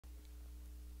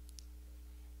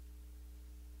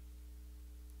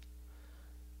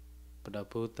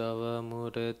प्रभु तव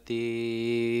मूर्ति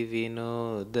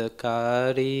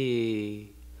विनोदकारी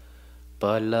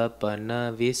पलपन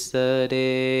विसरे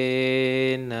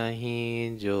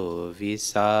नहीं जो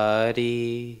विसारी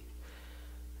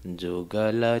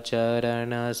जुगल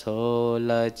चरण सोल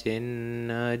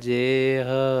चिन्ह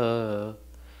जेह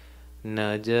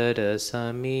नजर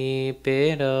समीपे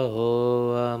रहो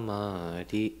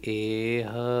हमारी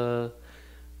एह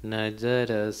नजर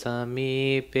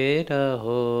समीपे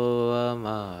रहो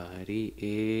हमारी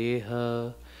एह।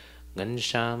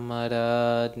 घनश्याम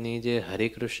महाराज नीजे, हरे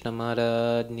कृष्ण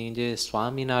महाराज नीजे,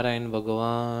 स्वामीनारायण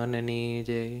भगवान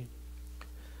नीजे।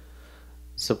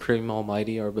 Supreme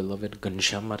Almighty, our beloved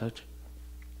Ghanshyam Maharaj,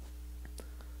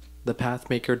 the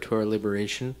pathmaker to our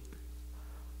liberation,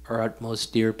 our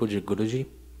utmost dear Puja Guruji,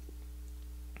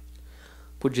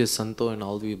 Puja Santo and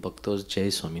all the Bhaktos, Jai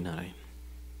Swaminarayan.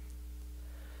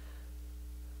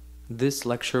 This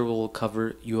lecture will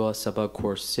cover Yuva Sabha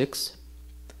Course 6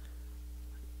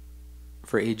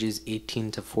 for ages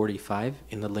 18 to 45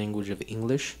 in the language of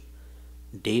English,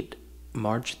 date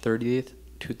March 30th,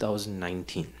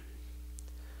 2019.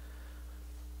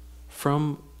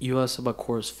 From Yuva Sabha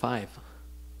Course 5,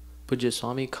 Puja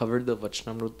Swami covered the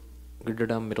Vachanamrut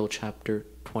Girdhadam middle chapter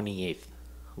 28th,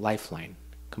 Lifeline,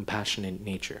 Compassionate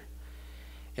Nature.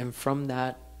 And from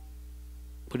that,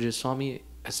 Puja Swami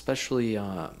especially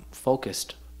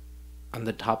focused on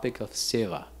the topic of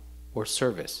seva, or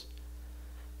service.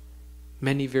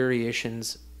 Many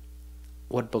variations,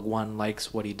 what Bhagwan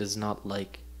likes, what he does not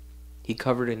like, he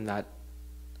covered in that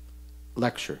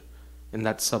lecture, in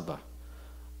that sabha.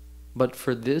 But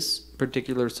for this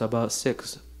particular Sabha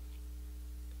 6,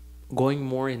 going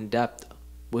more in depth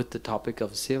with the topic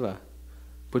of seva,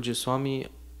 Puja Swami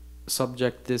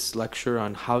subject this lecture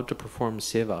on how to perform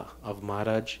seva of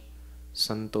Maharaj,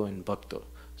 Santo and Bhakto.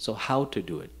 So how to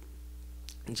do it.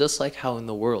 Just like how in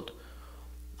the world,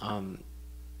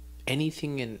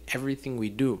 anything and everything we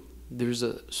do, there's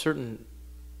a certain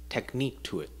technique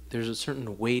to it. There's a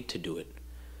certain way to do it.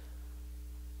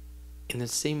 In the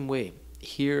same way,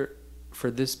 here,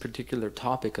 for this particular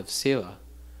topic of seva,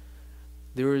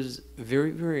 there is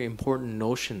very, very important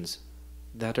notions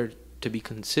that are to be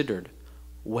considered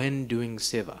when doing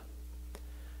seva.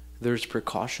 There's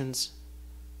precautions.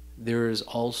 There is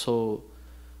also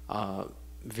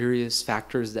various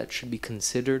factors that should be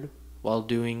considered while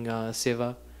doing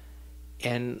seva,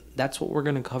 and that's what we're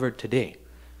going to cover today.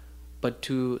 But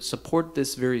to support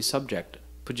this very subject,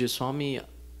 Puja Swami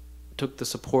took the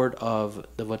support of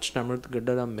the Vachanamrut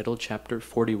Girdhadam middle chapter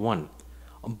 41,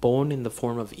 a bone in the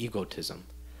form of egotism.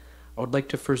 I would like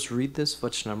to first read this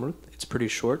Vachanamrut. It's pretty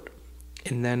short,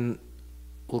 and then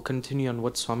we'll continue on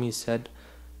what Swami said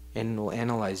and we'll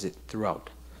analyze it throughout.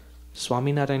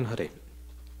 Swaminarayan Hare.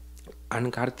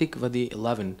 On Kartik Vadi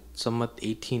 11, Sammat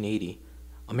 1880,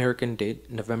 American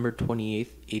date November 28,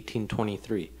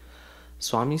 1823,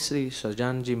 Swami Sri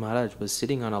Shashtriji Maharaj was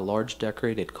sitting on a large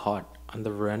decorated cot on the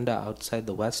veranda outside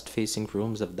the west-facing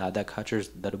rooms of Dada Kachar's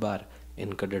Darbar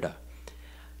in Gadada.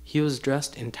 He was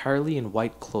dressed entirely in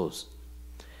white clothes.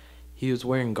 He was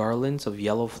wearing garlands of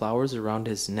yellow flowers around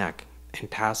his neck, and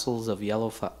tassels of yellow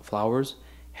flowers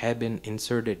had been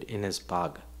inserted in his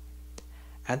bag.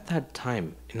 At that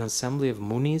time, an assembly of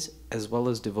munis as well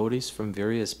as devotees from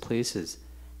various places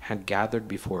had gathered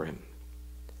before him.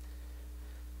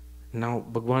 Now,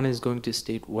 Bhagwan is going to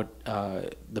state what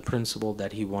the principle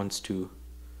that he wants to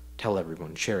tell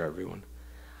everyone, share everyone.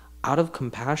 Out of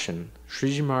compassion,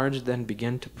 Shree Maharaj then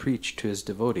began to preach to his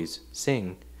devotees,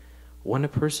 saying, when a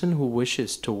person who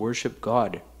wishes to worship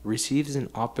God receives an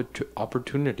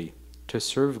opportunity to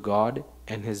serve God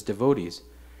and his devotees,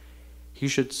 he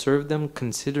should serve them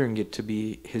considering it to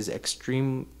be his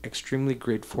extremely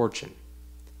great fortune.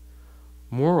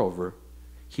 Moreover,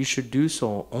 he should do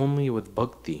so only with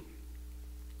bhakti,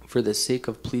 for the sake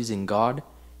of pleasing God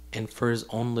and for his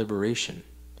own liberation,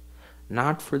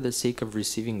 not for the sake of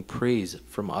receiving praise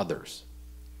from others.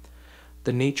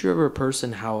 The nature of a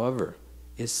person, however,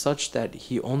 is such that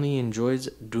he only enjoys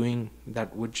doing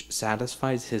that which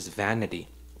satisfies his vanity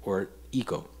or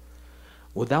ego.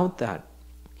 Without that,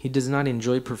 he does not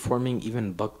enjoy performing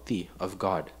even bhakti of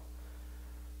God.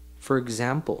 For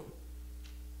example,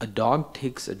 a dog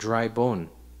takes a dry bone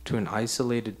to an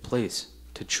isolated place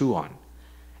to chew on.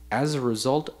 As a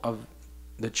result of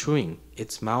the chewing,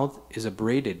 its mouth is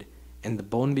abraded and the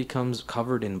bone becomes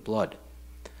covered in blood.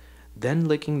 Then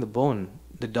licking the bone,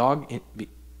 the dog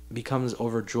becomes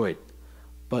overjoyed.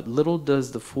 But little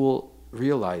does the fool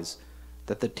realize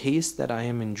that the taste that I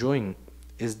am enjoying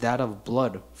is that of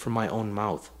blood from my own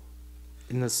mouth.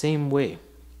 In the same way,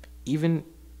 even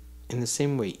in the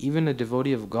same way, even a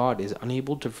devotee of God is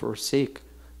unable to forsake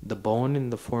the bone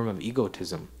in the form of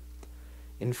egotism.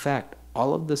 In fact,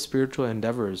 all of the spiritual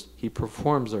endeavors he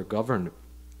performs are governed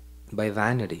by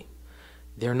vanity.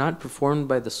 They are not performed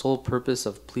by the sole purpose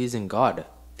of pleasing God,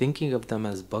 thinking of them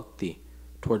as bhakti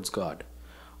towards God.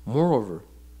 Moreover,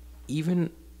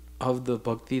 even of the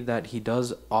bhakti that he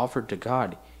does offer to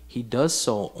God, he does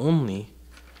so only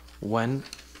when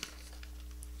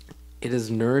it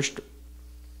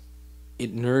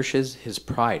nourishes his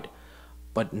pride,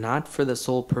 but not for the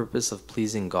sole purpose of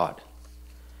pleasing God.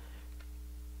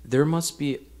 There must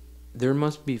be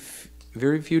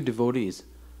very few devotees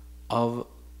of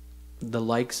the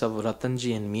likes of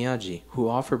Ratanji and Miyaji who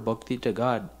offer bhakti to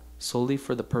God solely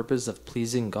for the purpose of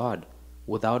pleasing God,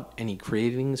 without any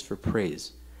cravings for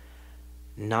praise.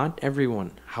 Not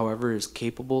everyone, however, is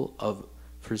capable of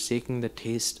forsaking the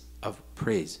taste of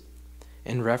praise.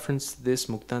 In reference to this,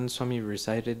 Muktanand Swami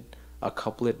recited a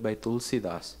couplet by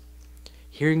Tulsidas.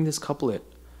 Hearing this couplet,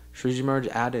 Shree Maharaj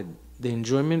added, "The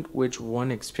enjoyment which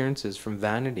one experiences from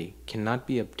vanity cannot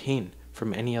be obtained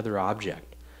from any other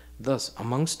object. Thus,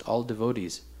 amongst all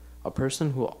devotees, a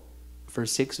person who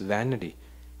forsakes vanity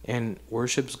and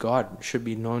worships God should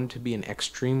be known to be an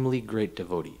extremely great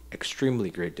devotee."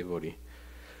 Extremely great devotee.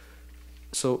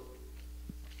 So,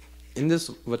 in this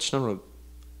Vachanamrut,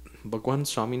 Bhagwan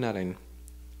Swaminarayan,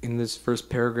 in this first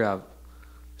paragraph,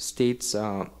 states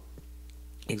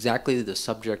exactly the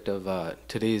subject of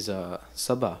today's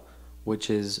Sabha, which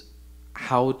is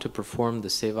how to perform the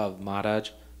seva of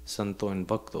Maharaj, Santo and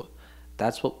Bhakto.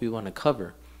 That's what we want to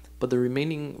cover. But the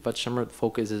remaining Vachanamrut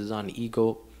focuses on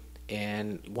ego,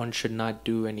 and one should not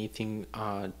do anything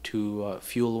to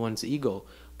fuel one's ego,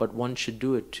 but one should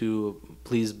do it to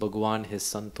please Bhagwan, his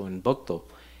Santo and Bhakto.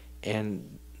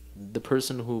 And the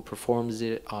person who performs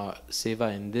it,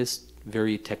 seva in this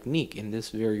very technique, in this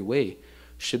very way,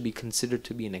 should be considered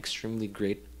to be an extremely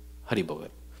great Haribhagat.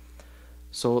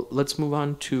 So let's move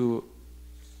on to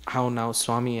how now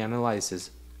Swami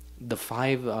analyzes the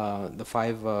five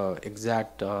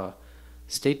exact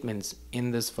statements in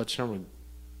this Vachanamrut.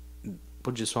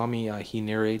 Pujya Swami, he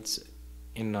narrates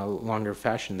in a longer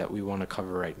fashion that we want to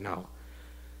cover right now.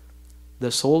 The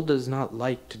soul does not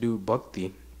like to do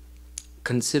bhakti.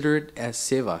 Consider it as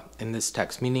seva in this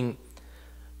text, meaning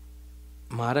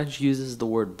Maharaj uses the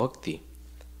word bhakti,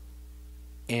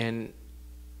 and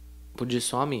Pujya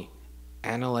Swami,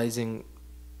 analyzing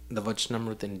the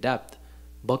Vachanamrut in depth,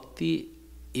 bhakti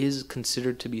is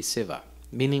considered to be seva,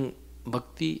 meaning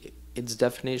bhakti, its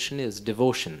definition is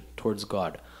devotion towards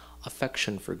God,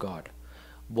 affection for God.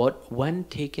 What, when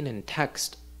taken in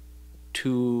text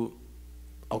to,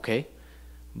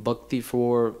 bhakti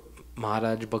for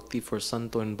Maharaj, bhakti for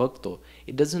Santo and Bhakto,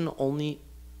 it doesn't only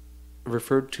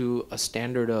refer to a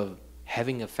standard of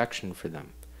having affection for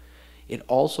them. It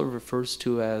also refers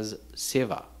to as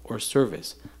seva or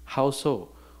service. How so?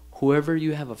 Whoever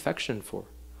you have affection for,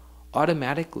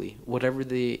 automatically whatever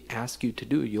they ask you to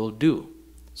do, you'll do.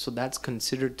 So that's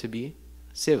considered to be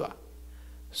seva.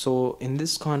 So in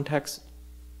this context,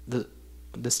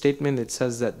 the statement that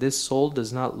says that this soul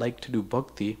does not like to do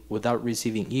bhakti without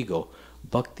receiving ego,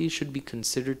 bhakti should be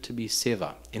considered to be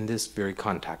seva in this very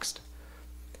context.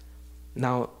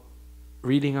 Now,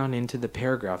 reading on into the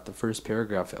paragraph, the first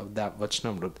paragraph of that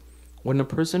Vachanamrut, when a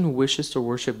person who wishes to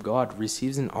worship God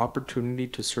receives an opportunity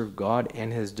to serve God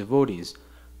and his devotees,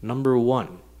 number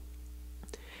one,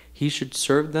 he should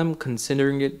serve them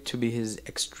considering it to be his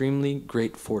extremely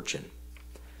great fortune.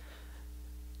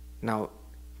 Now,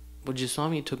 Pujya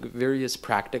Swami took various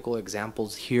practical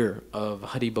examples here of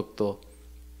Hari Bhakto,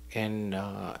 and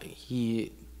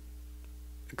he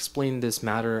explained this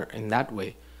matter in that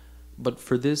way. But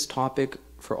for this topic,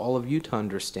 for all of you to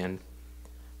understand,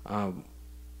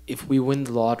 if we win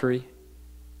the lottery,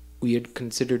 we would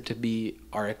consider to be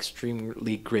our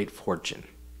extremely great fortune.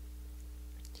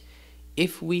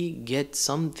 If we get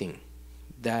something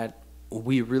that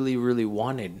we really, really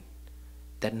wanted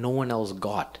that no one else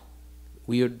got,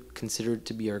 we would consider it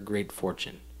to be our great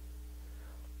fortune.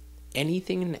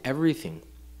 Anything and everything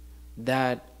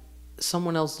that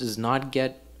someone else does not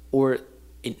get, or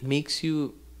it makes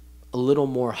you a little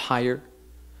more higher,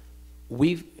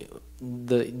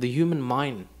 the human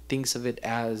mind thinks of it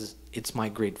as it's my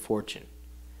great fortune.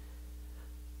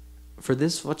 For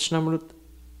this Vachanamrut,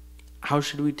 how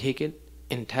should we take it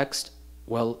in text?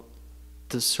 Well,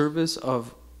 the service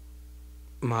of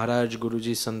Maharaj,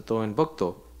 Guruji, Santo and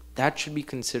Bhakto, that should be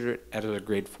considered as a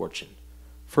great fortune.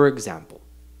 For example,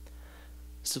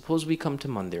 suppose we come to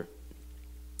Mandir,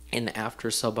 and after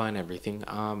Sabha and everything,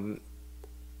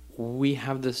 we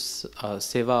have this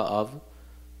seva of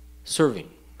serving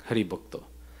Hari Bhakto.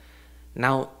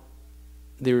 Now,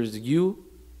 there's you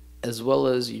as well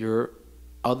as your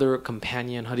other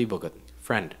companion Hari Bhagat,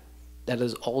 friend, that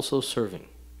is also serving.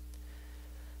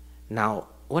 Now,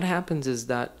 what happens is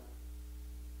that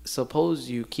suppose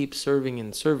you keep serving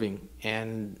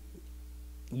and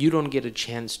you don't get a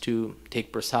chance to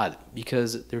take prasad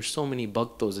because there's so many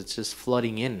bhaktos, it's just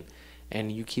flooding in,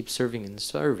 and you keep serving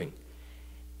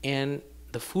and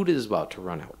the food is about to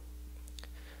run out.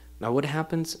 Now what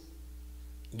happens?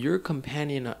 Your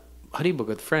companion Hari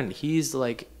Bhagat friend, he's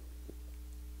like,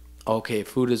 okay,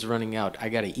 food is running out, I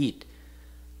gotta eat.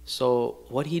 So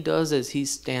what he does is he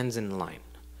stands in line.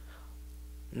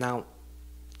 Now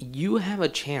you have a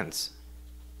chance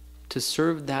to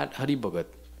serve that Hari Bhagat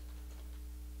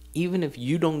even if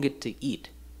you don't get to eat.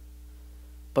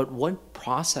 But what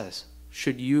process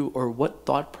should you, or what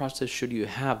thought process should you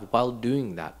have while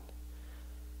doing that?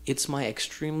 It's my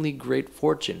extremely great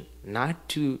fortune not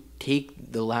to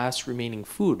take the last remaining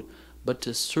food, but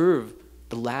to serve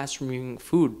the last remaining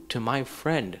food to my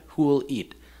friend who will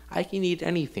eat. I can eat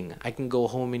anything. I can go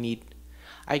home and eat.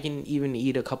 I can even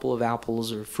eat a couple of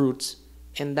apples or fruits,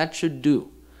 and that should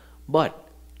do. But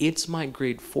it's my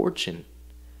great fortune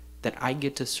that I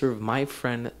get to serve my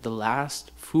friend the last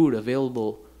food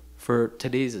available for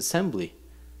today's assembly,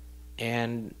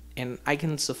 and I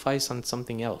can suffice on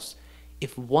something else.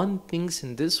 If one thinks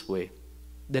in this way,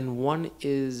 then one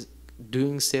is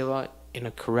doing seva in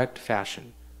a correct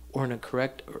fashion or in a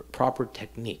correct or proper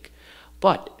technique.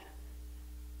 But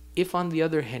if on the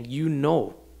other hand you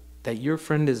know that your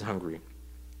friend is hungry,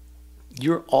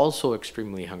 you're also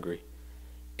extremely hungry,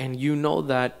 and you know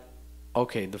that,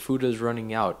 okay, the food is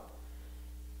running out.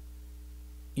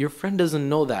 Your friend doesn't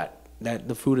know that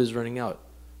the food is running out.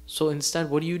 So instead,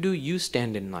 what do? You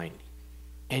stand in line.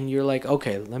 And you're like,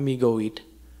 okay, let me go eat.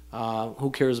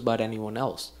 Who cares about anyone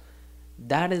else?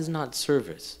 That is not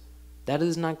service.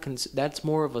 That's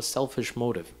more of a selfish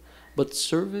motive. But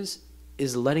service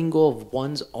is letting go of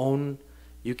one's own,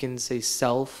 you can say,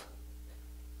 self,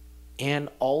 and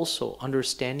also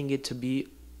understanding it to be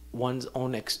one's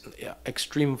own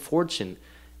extreme fortune,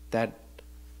 that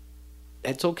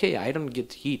it's okay, I don't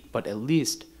get to eat, but at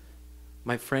least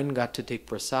my friend got to take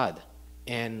prasad,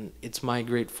 and it's my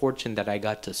great fortune that I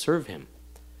got to serve him.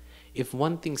 If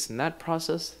one thinks in that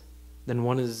process, then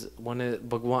one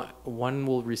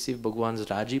will receive Bhagwan's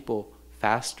Rajipo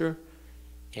faster,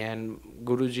 and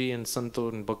Guruji and Santo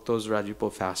and Bhakto's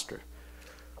Rajipo faster.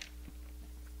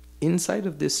 Inside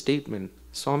of this statement,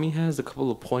 Swami has a couple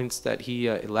of points that he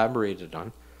elaborated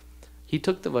on. He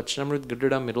took the Vachanamrit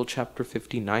Gadada middle chapter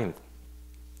 59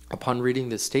 upon reading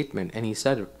this statement, and he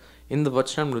said, in the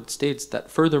Vachanamrit states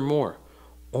that furthermore,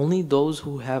 only those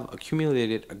who have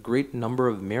accumulated a great number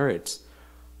of merits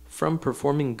from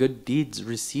performing good deeds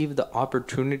receive the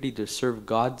opportunity to serve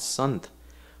God's Sant,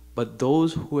 but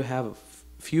those who have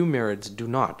few merits do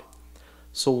not.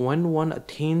 So when one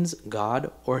attains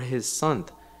God or his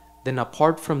Sant, then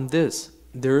apart from this,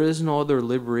 there is no other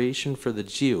liberation for the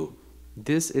Jiva.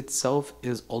 This itself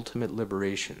is ultimate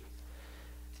liberation.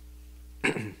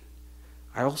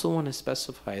 I also want to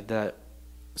specify that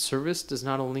service does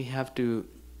not only have to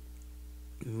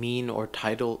mean or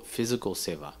title physical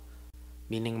seva,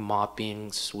 meaning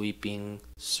mopping, sweeping,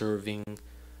 serving.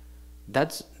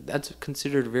 That's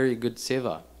considered very good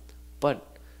seva.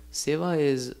 But seva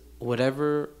is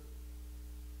whatever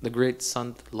the great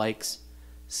Sant likes.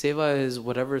 Seva is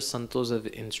whatever Santos have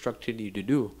instructed you to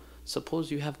do.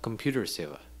 Suppose you have computer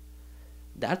seva.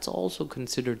 That's also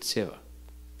considered seva.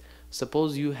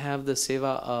 Suppose you have the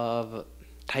seva of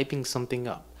typing something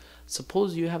up.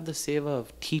 Suppose you have the seva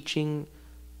of teaching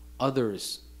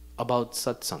others about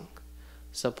satsang.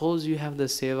 Suppose you have the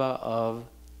seva of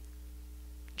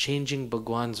changing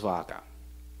Bhagwan's Vaka.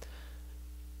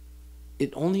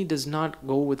 It only does not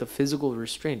go with a physical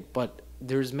restraint, but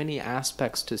there's many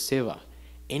aspects to seva.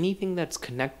 Anything that's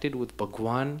connected with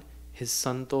Bhagwan, his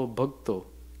Santo, Bhakto,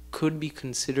 could be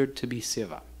considered to be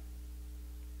seva.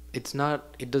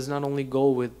 It does not only go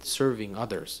with serving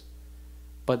others,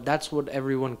 but that's what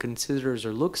everyone considers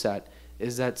or looks at,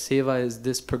 is that seva is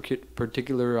this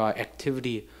particular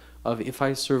activity of, if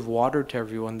I serve water to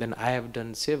everyone, then I have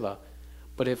done seva.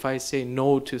 But if I say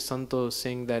no to Santos,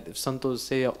 saying that if Santos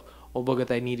say, oh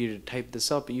Bhagat, I need you to type this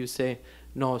up, you say,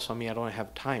 no Swami, I don't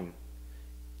have time.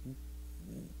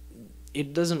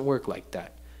 It doesn't work like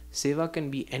that. Seva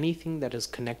can be anything that is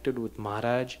connected with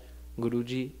Maharaj,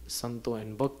 Guruji, Santo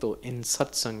and Bhakto in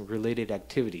satsang related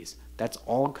activities. That's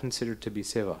all considered to be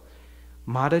seva.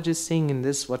 Maharaj is saying in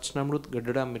this Vachanamrit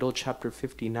Gadada middle chapter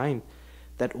 59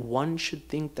 that one should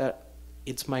think that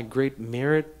it's my great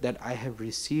merit that I have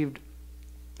received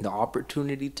the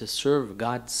opportunity to serve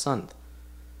God's Sant.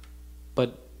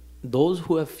 But those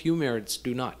who have few merits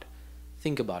do not.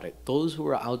 Think about it. Those who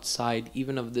are outside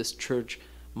even of this church,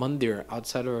 Mandir,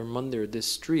 outside of our Mandir, this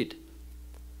street,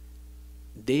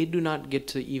 they do not get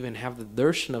to even have the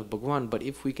darshan of Bhagwan. But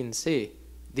if we can say,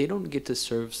 they don't get to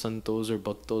serve santos or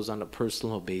bhaktos on a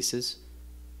personal basis.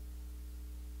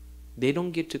 They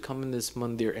don't get to come in this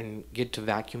mandir and get to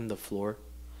vacuum the floor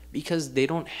because they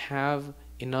don't have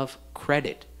enough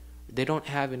credit. They don't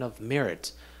have enough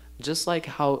merits. Just like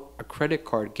how a credit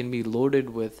card can be loaded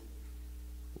with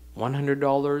 $100,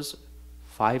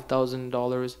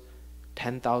 $5,000,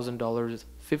 $10,000,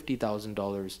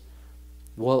 $50,000.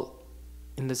 Well,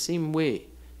 in the same way,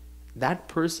 that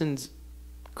person's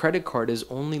credit card is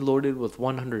only loaded with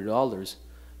 $100.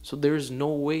 So there's no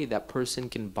way that person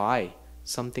can buy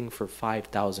something for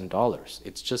 $5,000.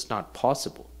 It's just not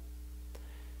possible.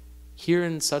 Here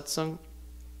in satsang,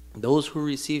 those who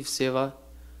receive seva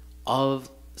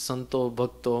of Santo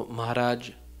Bhakto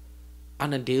Maharaj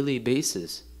on a daily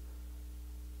basis,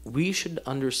 we should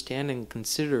understand and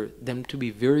consider them to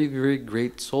be very, very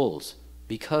great souls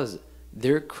because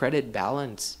their credit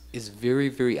balance is very,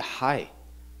 very high.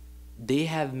 They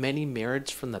have many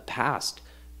merits from the past.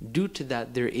 Due to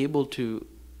that, they're able to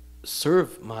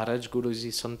serve Maharaj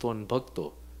Guruji Santo and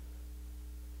Bhakto.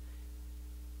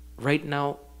 Right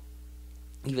now,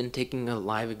 even taking a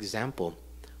live example,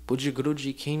 Puja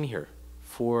Guruji came here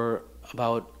for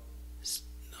about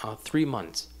 3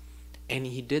 months and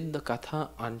he did the katha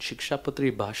on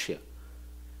Shikshapatri Bhashya.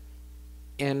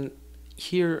 And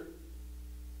here,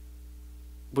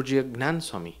 Puja Gnan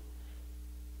Swami,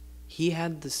 he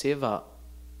had the seva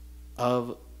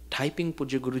of typing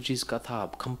Puja Guruji's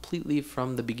katha completely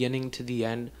from the beginning to the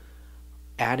end,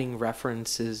 adding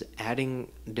references,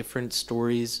 adding different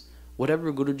stories,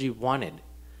 whatever Guruji wanted.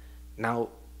 Now,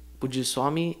 Puja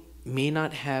Swami may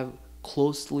not have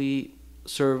closely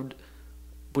served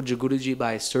Puja Guruji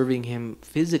by serving him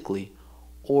physically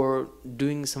or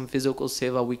doing some physical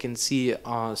seva we can see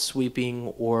sweeping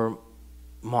or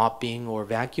mopping or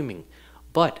vacuuming.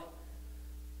 But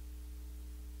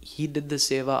he did the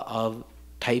seva of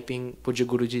typing Puja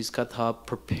Guruji's katha,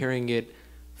 preparing it,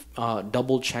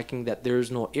 double checking that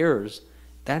there's no errors.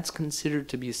 That's considered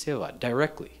to be seva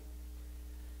directly.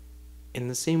 In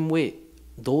the same way,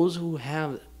 those who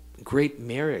have great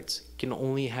merits can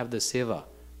only have the seva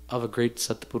of a great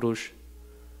Satpurush.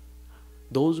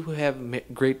 Those who have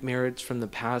great merits from the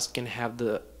past can have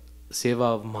the seva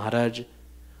of Maharaj.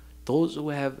 Those who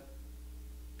have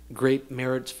great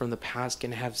merits from the past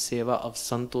can have seva of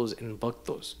Santos and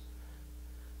Bhaktos.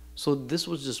 So this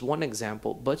was just one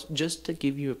example, but just to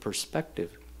give you a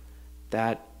perspective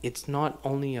that it's not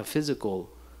only a physical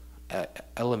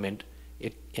element,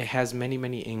 it has many,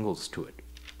 many angles to it.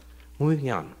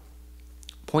 Moving on.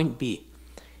 Point B.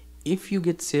 If you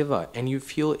get seva and you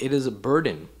feel it is a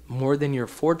burden more than your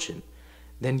fortune,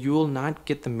 then you will not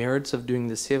get the merits of doing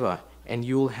the seva and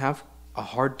you will have a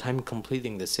hard time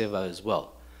completing the seva as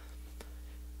well.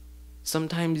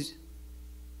 Sometimes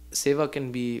seva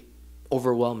can be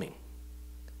overwhelming.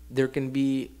 There can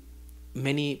be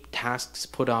many tasks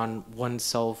put on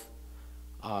oneself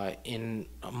in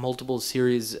multiple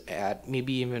series at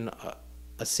maybe even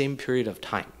a same period of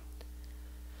time.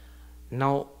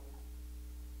 Now,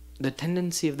 the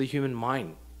tendency of the human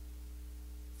mind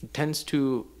tends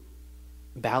to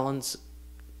balance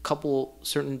couple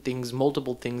certain things,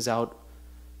 multiple things out,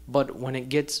 but when it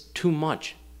gets too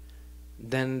much,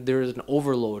 then there is an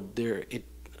overload.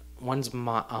 One's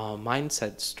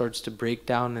mindset starts to break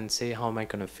down and say, how am I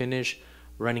going to finish?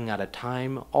 Running out of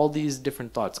time. All these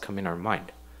different thoughts come in our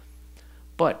mind.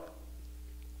 But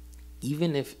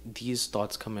even if these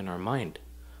thoughts come in our mind,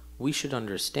 we should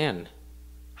understand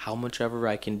how much ever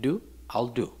I can do, I'll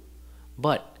do.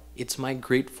 But it's my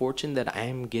great fortune that I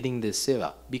am getting this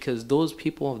seva, because those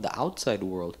people of the outside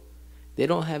world, they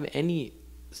don't have any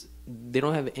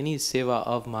seva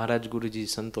of Maharaj Guruji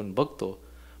Santon Bhakto,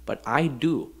 but I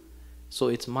do. So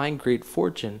it's my great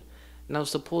fortune. Now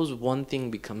suppose one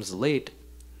thing becomes late,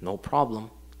 no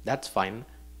problem, that's fine,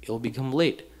 it'll become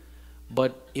late.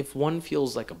 But if one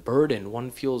feels like a burden, one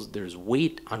feels there's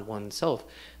weight on oneself,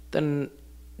 then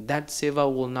that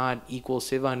seva will not equal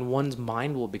seva and one's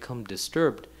mind will become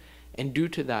disturbed. And due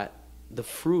to that, the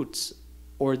fruits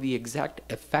or the exact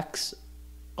effects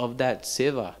of that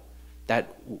seva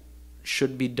that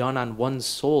should be done on one's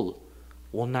soul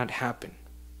will not happen.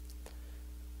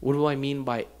 What do I mean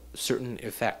by certain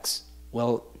effects?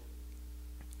 Well,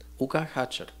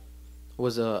 Ukakachar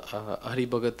was a Hari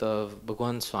Bhagat of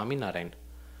Bhagwan Swaminarayan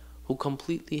who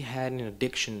completely had an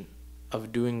addiction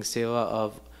of doing seva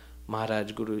of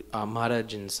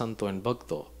Maharaj and Santo and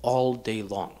Bhakto all day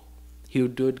long. He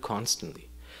would do it constantly.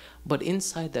 But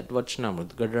inside that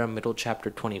Vachanamrut, Gadara middle chapter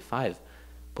 25,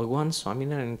 Bhagwan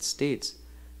Swaminarayan states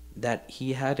that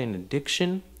he had an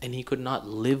addiction and he could not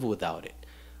live without it.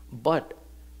 But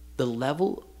the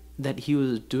level that he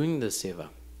was doing the seva,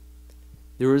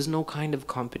 there was no kind of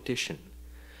competition.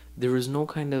 There was no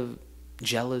kind of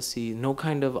jealousy, no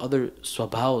kind of other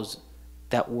swabhavs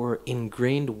that were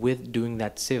ingrained with doing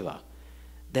that seva.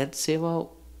 That seva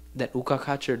that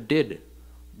Ukakachar did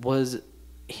was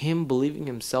him believing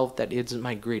himself that it's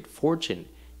my great fortune,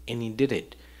 and he did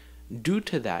it. Due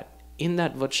to that, in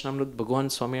that Vachanamrut, Bhagwan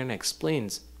Swaminarayan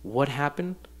explains what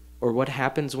happened or what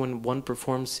happens when one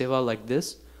performs seva like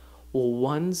this. Well,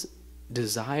 one's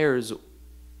desires,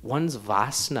 one's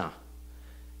vasana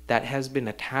that has been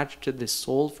attached to the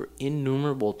soul for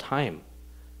innumerable time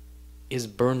is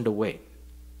burned away.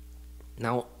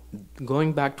 Now,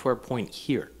 going back to our point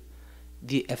here,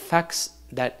 the effects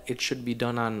that it should be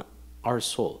done on our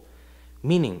soul,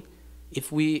 meaning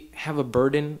if we have a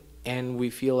burden and we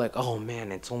feel like, oh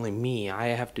man, it's only me, I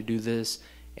have to do this,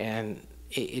 and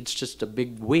it's just a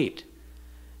big weight,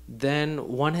 then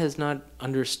one has not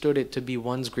understood it to be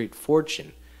one's great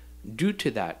fortune. Due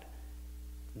to that,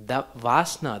 that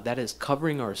vasana that is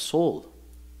covering our soul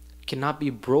cannot be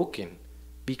broken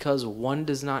because one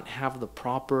does not have the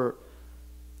proper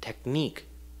technique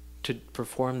to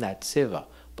perform that seva.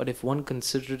 But if one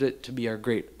considered it to be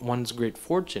one's great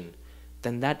fortune,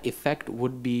 then that effect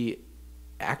would be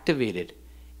activated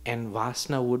and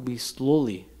vasana would be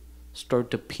slowly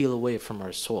start to peel away from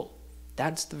our soul.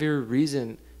 That's the very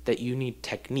reason that you need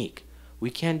technique. We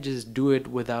can't just do it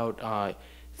without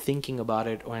thinking about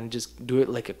it and just do it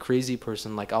like a crazy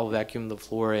person, like I'll vacuum the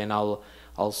floor and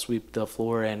I'll sweep the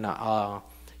floor and I'll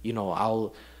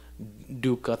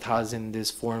do kathas in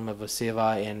this form of a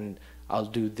seva and I'll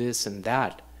do this and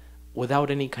that without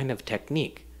any kind of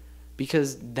technique,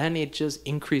 because then it just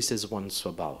increases one's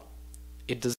swabhav.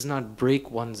 It does not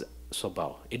break one's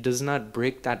swabhav. It does not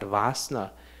break that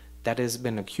vasana that has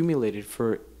been accumulated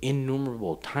for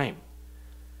innumerable time.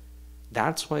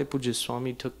 That's why Puja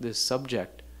Swami took this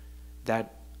subject,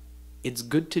 that it's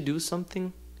good to do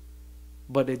something,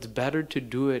 but it's better to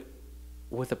do it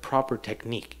with a proper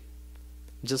technique.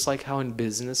 Just like how in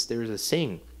business there's a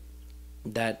saying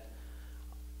that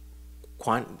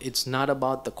it's not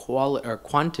about the quality or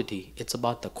quantity, it's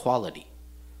about the quality.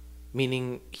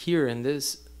 Meaning here in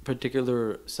this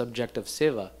particular subject of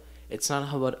seva, it's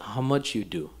not about how much you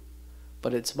do,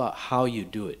 but it's about how you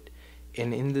do it.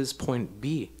 And in this point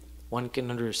B, one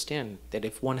can understand that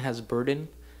if one has burden,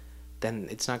 then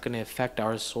it's not going to affect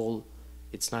our soul.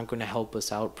 It's not going to help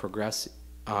us out progress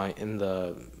in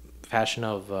the fashion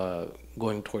of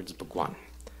going towards Bhagwan.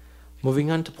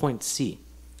 Moving on to point C.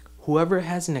 Whoever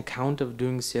has an account of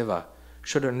doing seva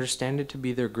should understand it to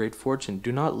be their great fortune.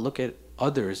 Do not look at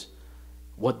others,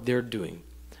 what they're doing.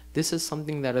 This is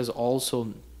something that is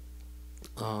also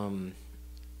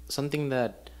something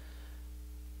that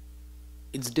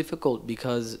it's difficult,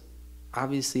 because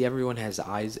obviously everyone has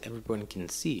eyes, everyone can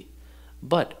see.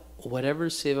 But whatever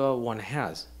seva one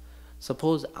has,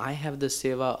 suppose I have the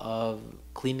seva of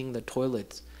cleaning the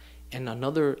toilets and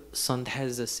another sant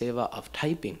has the seva of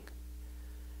typing.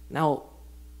 Now,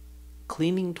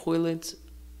 cleaning toilets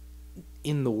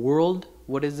in the world,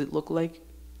 what does it look like?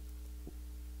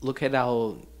 Look at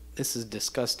how this is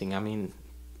disgusting. I mean,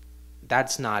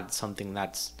 that's not something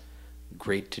that's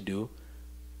great to do.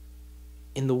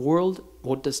 In the world,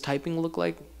 what does typing look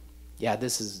like? Yeah,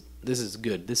 this is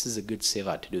good. This is a good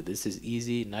seva to do. This is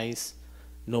easy, nice,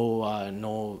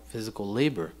 no physical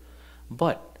labor.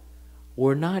 But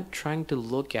we're not trying to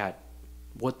look at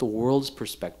what the world's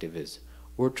perspective is.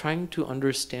 We're trying to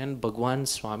understand Bhagwan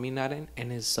Swaminarayan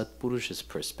and his Satpurusha's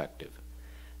perspective.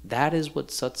 That is what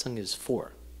satsang is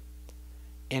for.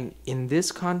 And in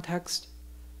this context,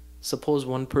 suppose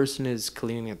one person is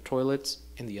cleaning the toilets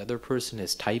and the other person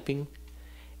is typing.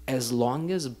 As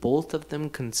long as both of them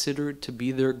consider it to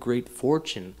be their great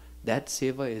fortune, that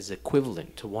seva is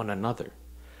equivalent to one another.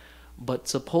 But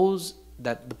suppose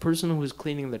that the person who is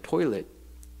cleaning the toilet,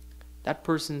 that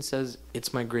person says,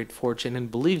 it's my great fortune,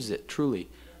 and believes it truly.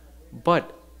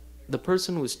 But the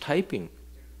person who is typing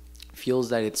feels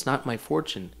that it's not my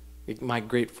fortune, my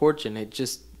great fortune,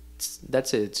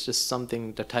 that's it, it's just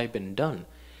something to type and done.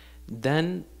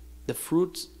 Then the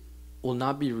fruits will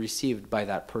not be received by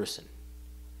that person.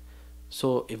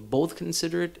 So if both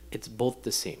consider it, it's both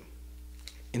the same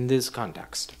in this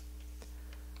context.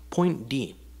 Point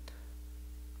D.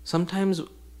 Sometimes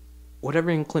whatever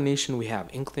inclination we have,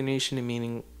 inclination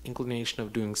meaning inclination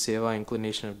of doing seva,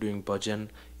 inclination of doing bhajan,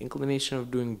 inclination of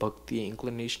doing bhakti,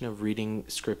 inclination of reading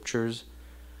scriptures,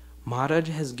 Maharaj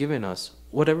has given us,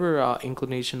 whatever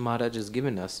inclination Maharaj has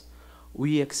given us,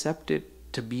 we accept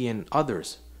it to be in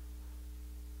others.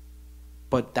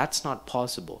 But that's not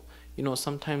possible. You know,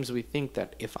 sometimes we think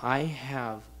that if I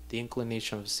have the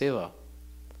inclination of seva,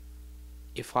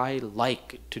 if I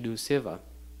like to do seva,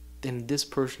 then this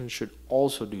person should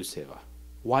also do seva.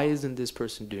 Why isn't this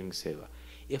person doing seva?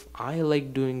 If I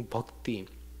like doing bhakti,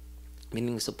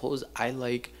 meaning suppose I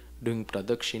like doing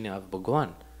pradakshina of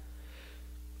Bhagwan,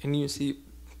 and you see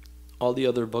all the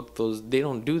other bhaktos, they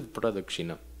don't do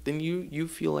pradakshina, then you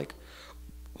feel like,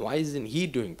 why isn't he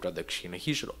doing pradakshina?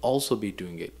 He should also be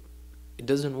doing it. It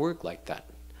doesn't work like that.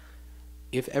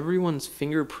 If everyone's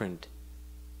fingerprint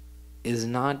is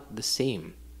not the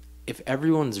same, if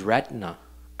everyone's retina,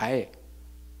 eye,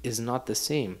 is not the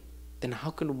same, then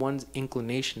how can one's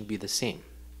inclination be the same?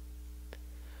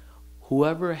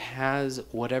 Whoever has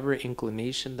whatever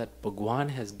inclination that Bhagwan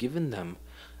has given them,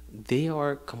 they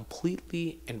are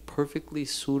completely and perfectly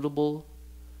suitable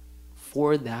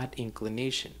for that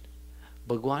inclination.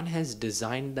 Bhagwan has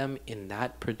designed them in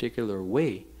that particular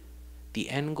way. The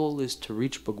end goal is to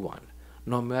reach Bhagwan.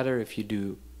 No matter if you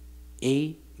do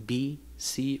A, B,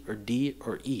 C, or D,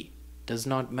 or E, does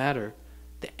not matter.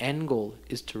 The end goal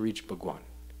is to reach Bhagwan.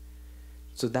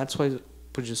 So that's why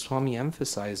Pujya Swami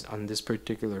emphasized on this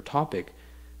particular topic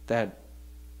that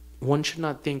one should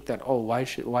not think that, oh,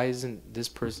 why isn't this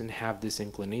person have this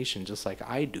inclination just like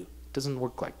I do? It doesn't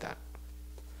work like that.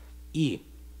 E.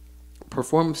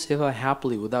 Perform seva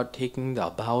happily without taking the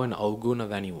abhav and avgun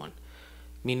of anyone.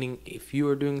 Meaning, if you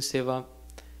are doing seva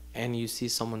and you see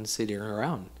someone sitting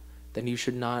around, then you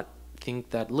should not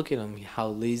think that, look at him, how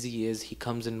lazy he is. He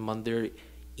comes in Mandir,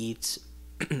 eats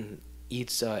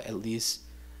at least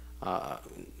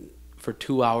for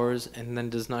 2 hours and then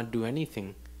does not do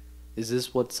anything. Is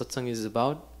this what satsang is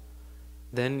about?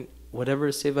 Then whatever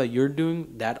seva you're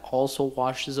doing, that also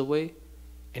washes away,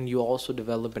 and you also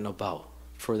develop an abhav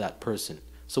for that person.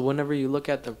 So whenever you look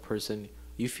at the person,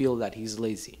 you feel that he's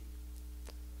lazy.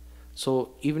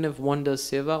 So even if one does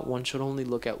seva, one should only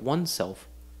look at oneself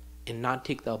and not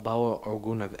take the abhav or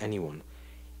gun of anyone.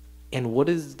 And what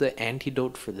is the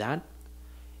antidote for that?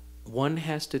 One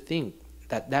has to think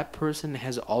that that person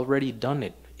has already done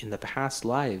it in the past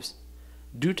lives.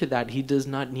 Due to that, he does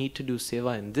not need to do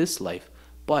seva in this life.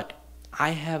 But I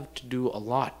have to do a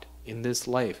lot in this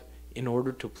life in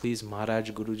order to please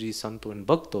Maharaj, Guruji, Santo, and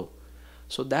Bhakto.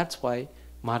 So that's why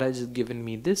Maharaj has given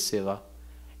me this seva,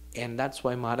 and that's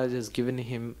why Maharaj has given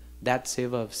him that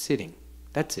seva of sitting.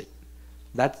 That's it.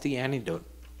 That's the antidote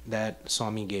that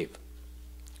Swami gave.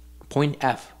 Point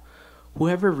F.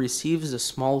 Whoever receives a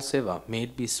small seva, may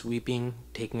it be sweeping,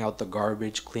 taking out the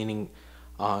garbage, cleaning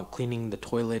the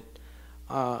toilet,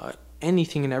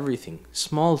 anything and everything,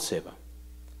 small seva,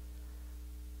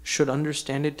 should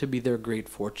understand it to be their great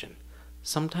fortune.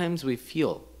 Sometimes we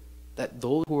feel that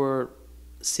those who are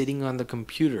sitting on the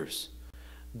computers,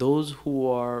 those who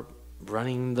are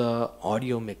running the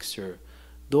audio mixer,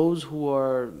 those who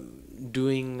are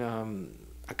doing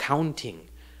accounting,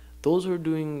 those who are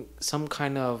doing some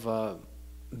kind of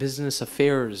business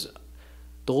affairs,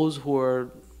 those who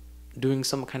are doing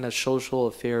some kind of social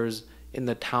affairs in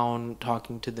the town,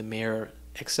 talking to the mayor,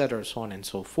 etc., so on and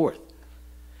so forth.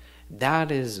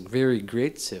 That is very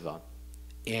great seva.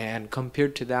 And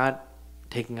compared to that,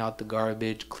 taking out the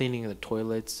garbage, cleaning the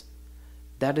toilets,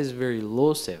 that is very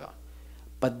low seva.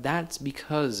 But that's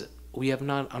because we have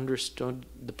not understood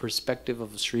the perspective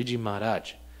of Shriji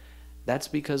Maharaj. That's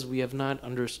because we have not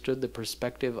understood the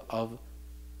perspective of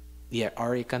the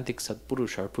Aryakantik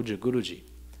Satpurush, our Puja Guruji.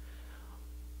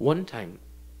 One time,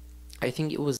 I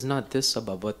think it was not this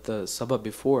Sabha, but the Sabha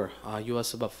before, Yuva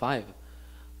Sabha 5,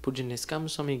 Puja Niskam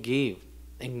Swami gave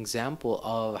an example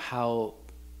of how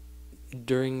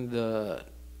during the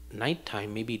night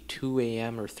time, maybe 2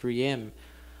 a.m. or 3 a.m.,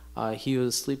 he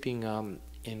was sleeping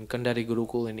in Kandari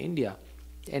Gurukul in India,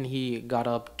 and he got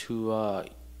up to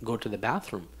go to the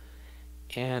bathroom.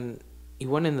 And he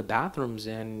went in the bathrooms,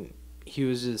 and he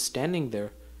was just standing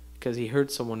there because he heard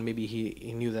someone. Maybe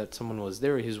he knew that someone was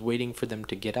there. He was waiting for them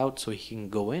to get out so he can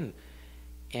go in.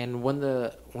 And when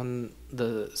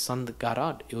the son got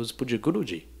out, it was Puja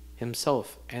Guruji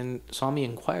himself. And Swami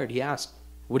inquired. He asked,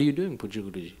 "What are you doing, Puja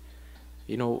Guruji?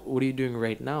 You know, what are you doing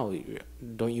right now?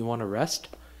 Don't you want to rest?"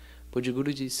 Puja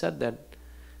Guruji said that,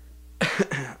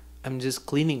 "I'm just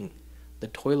cleaning the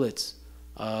toilets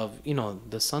of,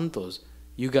 the santos.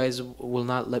 You guys will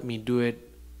not let me do it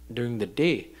during the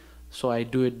day, so I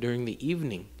do it during the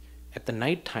evening. At the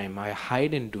night time, I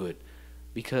hide into it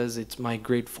because it's my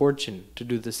great fortune to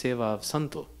do the seva of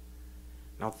Santo.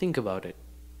 Now think about it.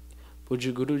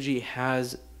 Puja Guruji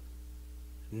has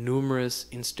numerous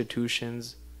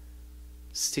institutions,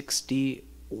 60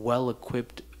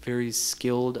 well-equipped, very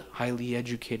skilled, highly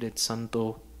educated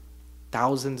Santo,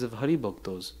 thousands of Hari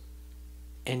Bhaktos,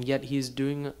 and yet he's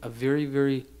doing a very,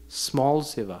 very small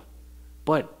seva,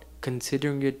 but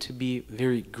considering it to be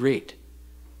very great.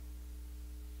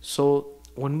 So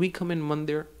when we come in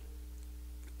Mandir,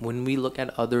 when we look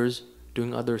at others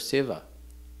doing other seva,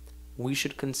 we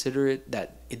should consider it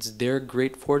that it's their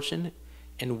great fortune,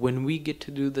 and when we get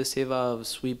to do the seva of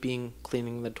sweeping,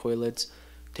 cleaning the toilets,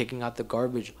 taking out the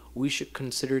garbage, we should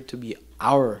consider it to be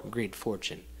our great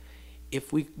fortune.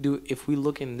 If we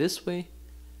look in this way,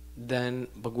 then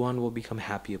Bhagwan will become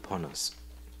happy upon us.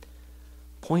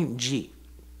 Point G.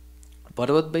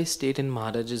 Parvat Bhai stayed in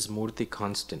Maharaj's murti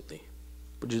constantly.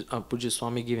 Puja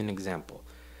Swami gave an example.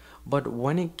 But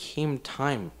when it came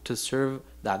time to serve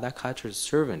Dada Khacher's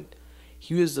servant,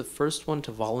 he was the first one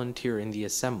to volunteer in the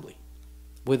assembly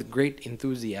with great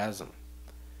enthusiasm.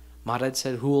 Maharaj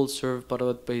said, who will serve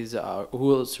Dada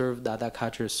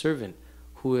Khacher's servant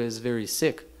who is very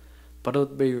sick?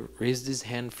 Parvat Bhai raised his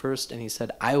hand first and he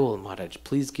said, I will, Maharaj,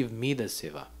 please give me the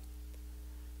seva.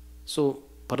 So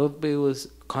Parvat Bhai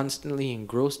was constantly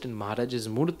engrossed in Maharaj's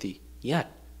murti,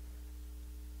 yet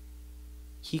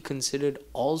he considered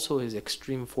also his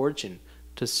extreme fortune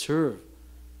to serve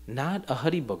not a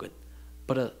Hari Bhagat,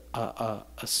 but a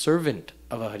servant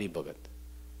of a Hari Bhagat.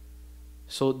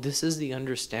 So this is the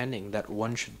understanding that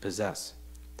one should possess.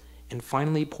 And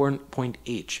finally, point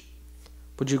H.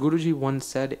 Puja Guruji once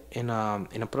said in a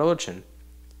pravachan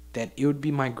that it would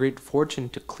be my great fortune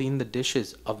to clean the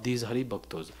dishes of these Hari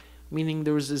Bhaktos. Meaning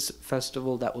there was this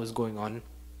festival that was going on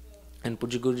and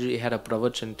Puja Guruji had a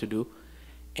pravachan to do.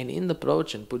 And in the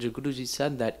pravachan, Puja Guruji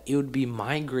said that it would be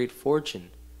my great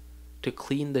fortune to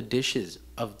clean the dishes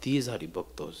of these Hari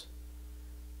Bhaktos.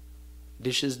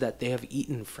 Dishes that they have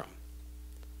eaten from.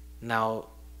 Now,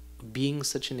 being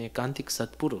such an ekantik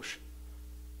Satpurush,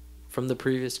 from the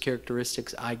previous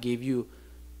characteristics I gave you,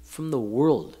 from the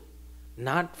world,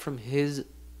 not from his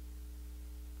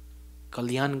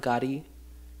kalyankari,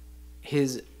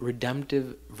 his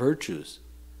redemptive virtues.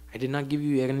 I did not give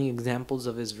you any examples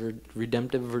of his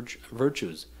redemptive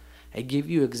virtues. I gave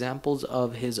you examples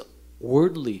of his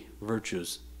worldly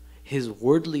virtues, his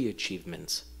worldly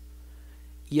achievements.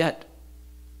 Yet,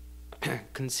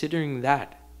 considering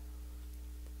that,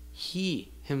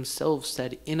 he himself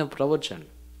said in a pravachan,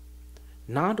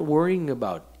 not worrying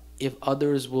about if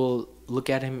others will look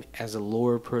at him as a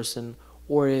lower person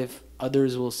or if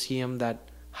others will see him that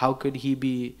how could he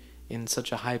be in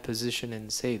such a high position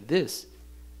and say this.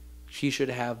 She should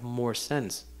have more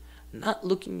sense. Not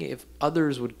looking if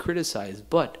others would criticize,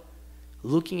 but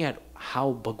looking at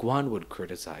how Bhagwan would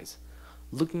criticize.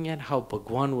 Looking at how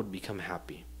Bhagwan would become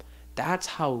happy. That's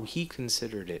how he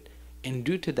considered it. And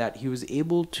due to that, he was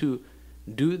able to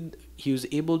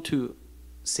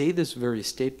say this very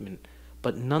statement.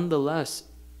 But nonetheless,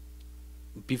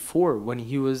 before when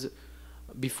he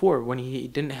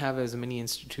didn't have as many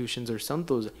institutions or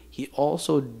santos, he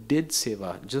also did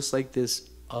seva, just like this,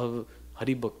 of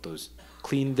Hari Bhaktos,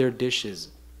 cleaned their dishes.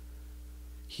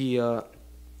 Our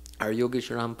Yogesh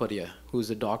Ramparya, who's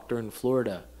a doctor in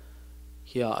Florida,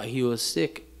 he was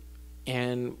sick,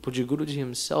 and Puja Guruji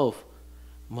himself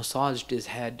massaged his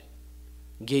head,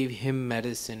 gave him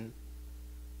medicine.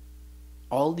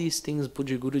 All these things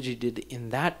Puja Guruji did in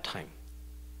that time.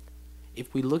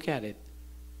 If we look at it,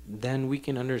 then we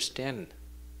can understand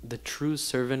the true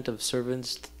servant of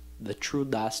servants, the true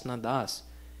Dasna Das,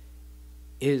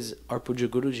 is our Puja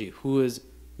Guruji, who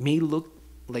may look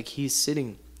like he's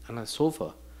sitting on a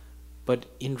sofa, but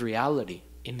in reality,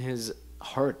 in his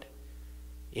heart,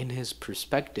 in his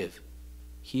perspective,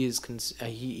 he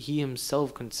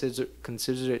himself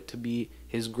considers it to be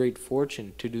his great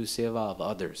fortune to do seva of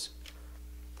others.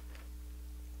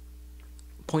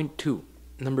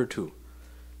 Number 2,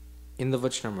 in the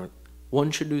Vachnamrit,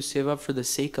 one should do seva for the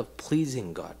sake of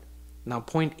pleasing God. Now,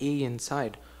 point A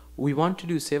inside, we want to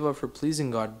do seva for pleasing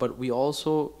God, but we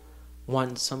also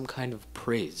want some kind of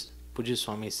praise, Puja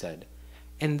Swami said.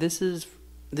 And this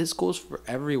goes for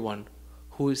everyone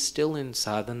who is still in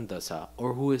sadhan dasa,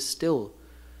 or who is still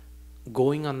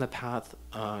going on the path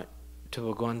to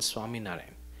Bhagwan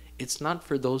Swaminarayan. It's not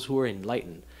for those who are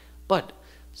enlightened, but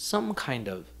some kind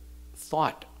of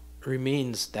thought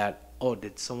remains that, oh,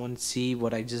 did someone see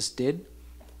what I just did?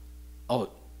 Oh,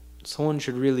 someone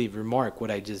should really remark what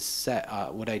I just said,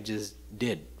 what I just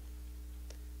did.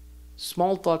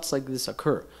 Small thoughts like this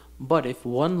occur, But if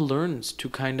one learns to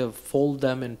kind of fold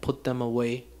them and put them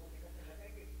away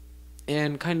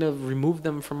and kind of remove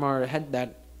them from our head,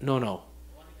 that no,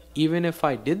 even if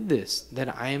I did this, then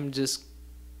I am just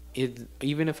it.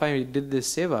 Even if I did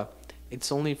this seva,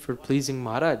 it's only for pleasing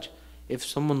Maharaj. If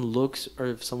someone looks or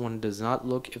if someone does not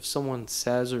look, if someone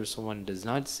says or someone does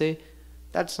not say,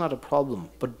 that's not a problem.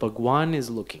 But Bhagwan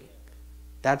is looking.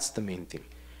 That's the main thing.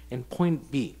 And point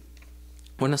B,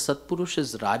 when a Satpurush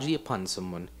is Raji upon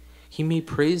someone, he may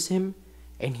praise him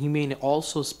and he may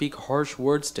also speak harsh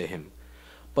words to him.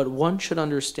 But one should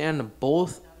understand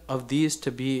both of these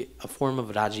to be a form of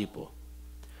Rajipo.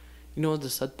 You know, the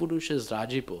Satpurush's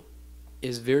Rajipo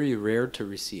is very rare to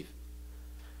receive.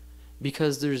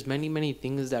 Because there's many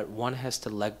things that one has to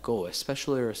let go,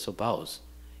 especially our Swabhavs,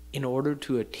 in order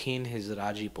to attain his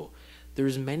Rajipo.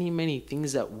 There's many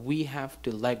things that we have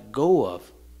to let go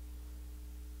of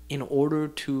in order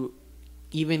to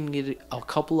even get a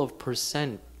couple of %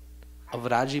 of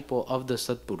Rajipo of the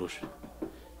Satpurush.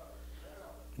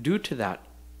 Due to that,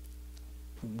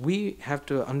 we have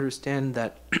to understand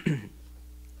that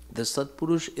the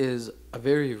Satpurush is a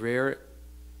very rare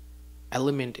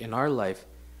element in our life,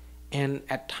 and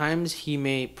at times he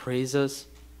may praise us,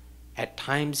 at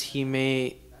times he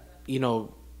may,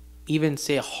 even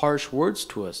say harsh words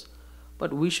to us,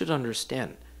 but we should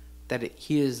understand that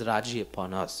he is Raji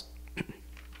upon us.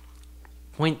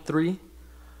 Point 3,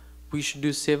 we should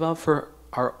do seva for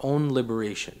our own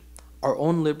liberation. Our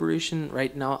own liberation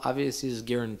right now obviously is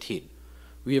guaranteed.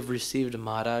 We have received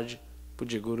Maharaj,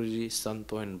 Puja Guruji,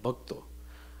 Santo and Bhakto.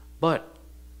 But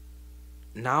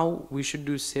now we should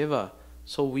do seva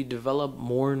so we develop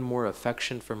more and more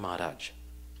affection for Maharaj.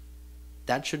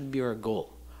 That should be our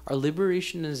goal. Our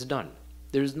liberation is done.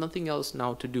 There's nothing else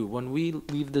now to do. When we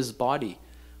leave this body,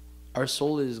 our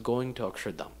soul is going to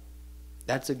Akshardham.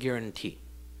 That's a guarantee.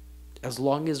 As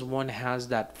long as one has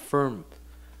that firm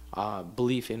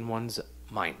belief in one's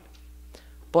mind.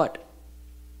 But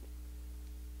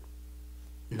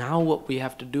now what we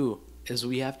have to do is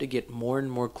we have to get more and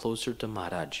more closer to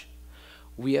Maharaj.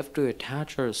 We have to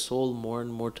attach our soul more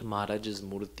and more to Maharaj's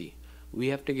Murti. We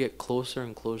have to get closer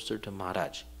and closer to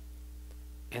Maharaj.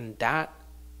 And that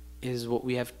is what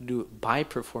we have to do by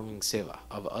performing seva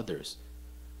of others.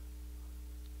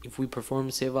 If we perform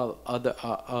seva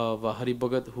of a Hari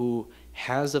Bhagat who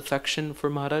has affection for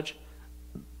Maharaj,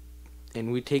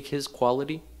 and we take his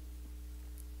quality,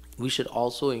 we should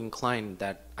also incline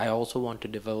that I also want to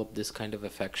develop this kind of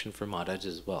affection for Maharaj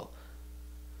as well.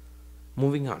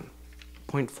 Moving on.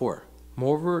 Point 4.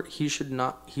 Moreover, he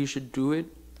should do it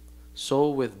so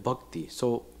with bhakti.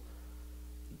 So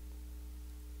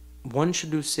one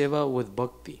should do seva with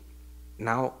bhakti.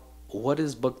 Now, what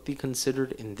is bhakti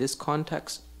considered in this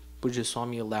context? Puja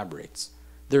Swami elaborates.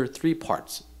 There are 3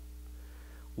 parts.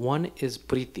 1 is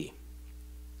priti,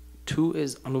 2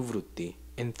 is anuvrutti,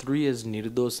 and 3 is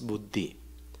nirdos buddhi.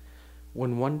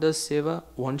 When one does seva,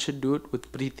 one should do it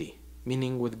with priti,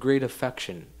 meaning with great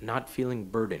affection, not feeling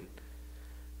burden.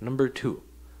 Number 2,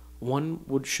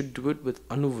 one should do it with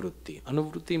anuvrutti.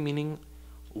 Anuvrutti meaning,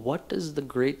 what does the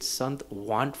great Sant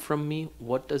want from me?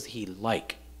 What does he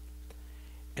like?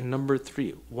 And number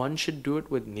 3, one should do it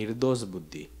with nirdos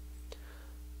buddhi.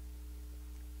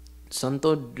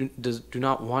 Santo do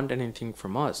not want anything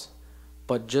from us,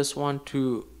 but just want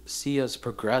to see us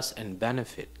progress and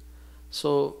benefit.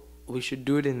 So we should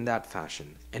do it in that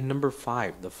fashion. And number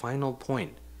 5, the final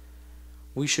point,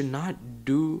 we should not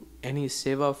do any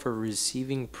seva for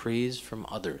receiving praise from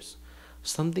others.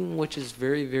 Something which is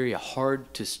very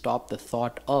hard to stop the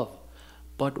thought of,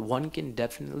 but one can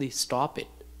definitely stop it.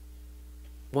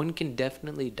 One can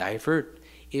definitely divert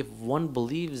if one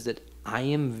believes that I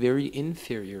am very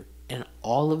inferior and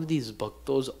all of these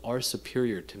bhaktos are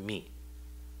superior to me.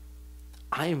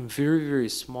 I am very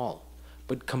small,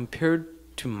 but compared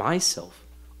to myself,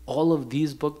 all of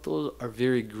these bhaktos are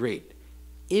very great.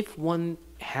 If one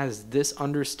has this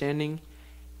understanding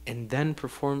and then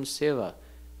performs seva,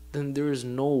 then there is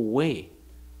no way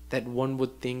that one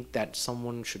would think that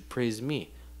someone should praise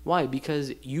me. Why?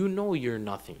 Because you know you're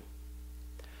nothing.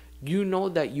 You know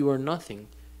that you are nothing,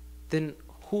 then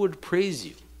who would praise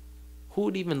you? Who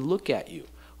would even look at you?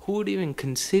 Who would even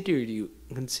consider you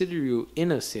in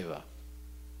a seva?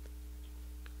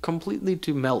 Completely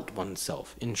to melt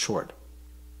oneself, in short.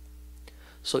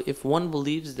 So if one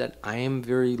believes that I am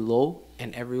very low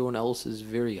and everyone else is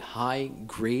very high,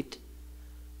 great,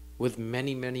 with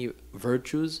many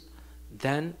virtues,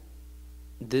 then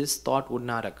this thought would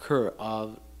not occur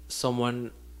of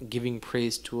someone giving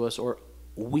praise to us or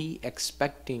we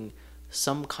expecting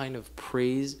some kind of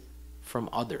praise from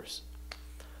others.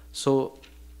 So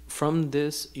from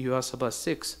this Yuva Sabha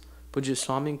 6, Pujya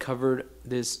Swami covered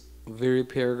this very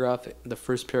paragraph, the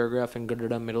first paragraph in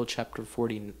Gadada middle chapter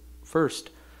 41st,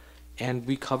 and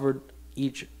we covered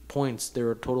each points. There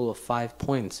are a total of 5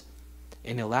 points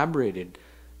and elaborated.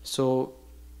 So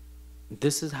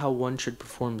this is how one should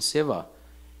perform seva.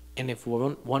 And if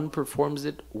one performs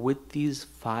it with these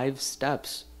 5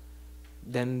 steps,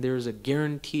 then there's a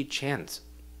guaranteed chance,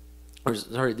 or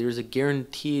sorry,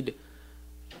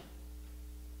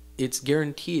 it's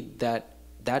guaranteed that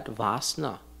that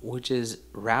vasana, which is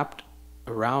wrapped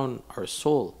around our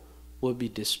soul, will be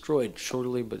destroyed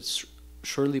surely but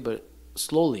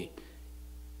slowly,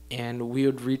 and we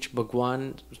would reach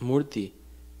Bhagwan's Murti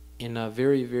in a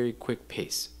very, very quick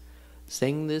pace.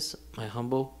 Saying this, my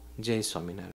humble Jai Swaminarayan.